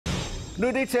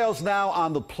New details now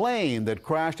on the plane that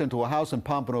crashed into a house in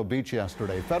Pompano Beach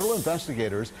yesterday. Federal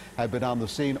investigators have been on the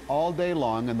scene all day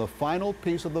long, and the final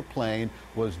piece of the plane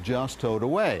was just towed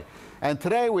away. And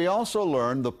today we also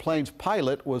learned the plane's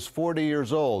pilot was 40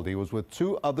 years old. He was with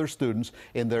two other students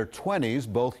in their 20s,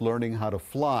 both learning how to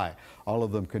fly. All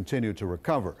of them continue to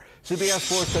recover.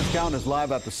 CBS 4's Ted Scouten is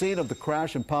live at the scene of the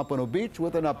crash in Pompano Beach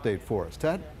with an update for us.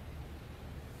 Ted?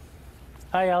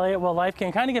 Hi, Elliot. Well, life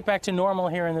can kind of get back to normal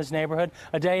here in this neighborhood.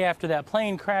 A day after that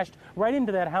plane crashed right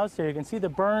into that house there, you can see the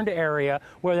burned area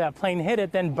where that plane hit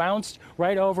it, then bounced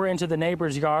right over into the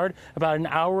neighbor's yard. About an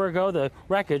hour ago, the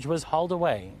wreckage was hauled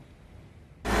away.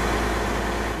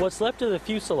 What's left of the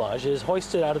fuselage is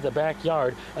hoisted out of the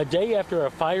backyard a day after a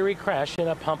fiery crash in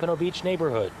a Pompano Beach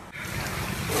neighborhood.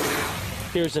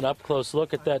 Here's an up-close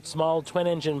look at that small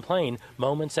twin-engine plane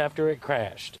moments after it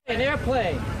crashed. An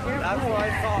airplane. That's what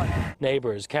I thought.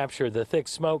 Neighbors captured the thick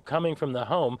smoke coming from the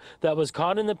home that was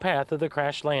caught in the path of the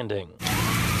crash landing.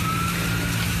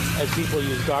 As people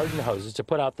used garden hoses to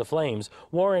put out the flames,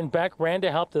 Warren Beck ran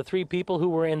to help the three people who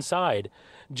were inside.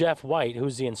 Jeff White,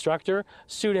 who's the instructor,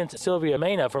 student Sylvia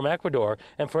Mena from Ecuador,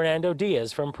 and Fernando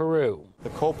Diaz from Peru. The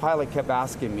co-pilot kept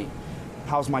asking me,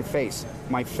 "How's my face?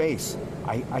 My face.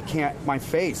 I can't, my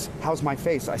face. How's my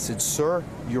face?" I said, "Sir,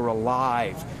 you're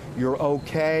alive. You're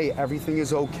okay. Everything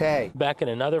is okay." Beck and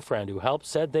another friend who helped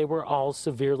said they were all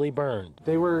severely burned.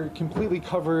 They were completely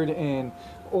covered in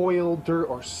oil, dirt,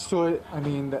 or soot. I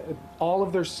mean, all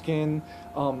of their skin,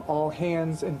 all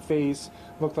hands and face,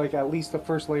 looked like at least the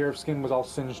first layer of skin was all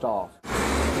singed off.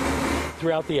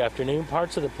 Throughout the afternoon,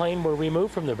 parts of the plane were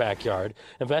removed from their backyard.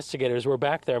 Investigators were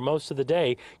back there most of the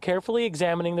day, carefully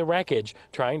examining the wreckage,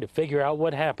 trying to figure out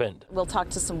what happened. We'll talk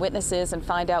to some witnesses and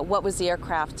find out what was the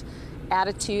aircraft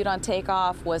attitude on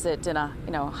takeoff. Was it in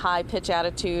a high pitch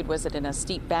attitude? Was it in a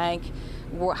steep bank?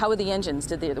 How were the engines?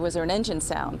 Was there an engine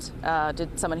sound?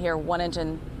 Did someone hear one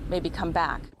engine maybe come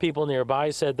back? People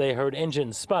nearby said they heard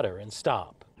engines sputter and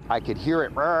stop. I could hear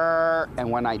it, and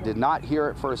when I did not hear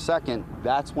it for a second,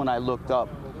 that's when I looked up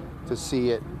to see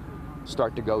it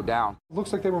start to go down. It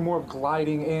looks like they were more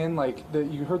gliding in, like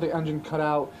you heard the engine cut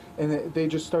out, and they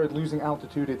just started losing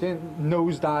altitude. It didn't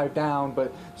nosedive down,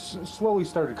 but slowly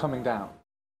started coming down.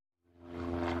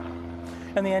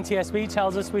 And the NTSB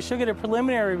tells us we should get a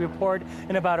preliminary report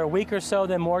in about a week or so,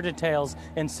 then more details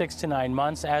in 6 to 9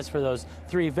 months. As for those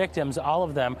 3 victims, all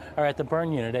of them are at the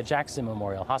burn unit at Jackson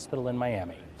Memorial Hospital in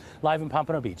Miami. Live in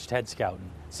Pompano Beach, Ted Scouten,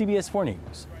 CBS 4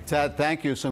 News. Ted, thank you.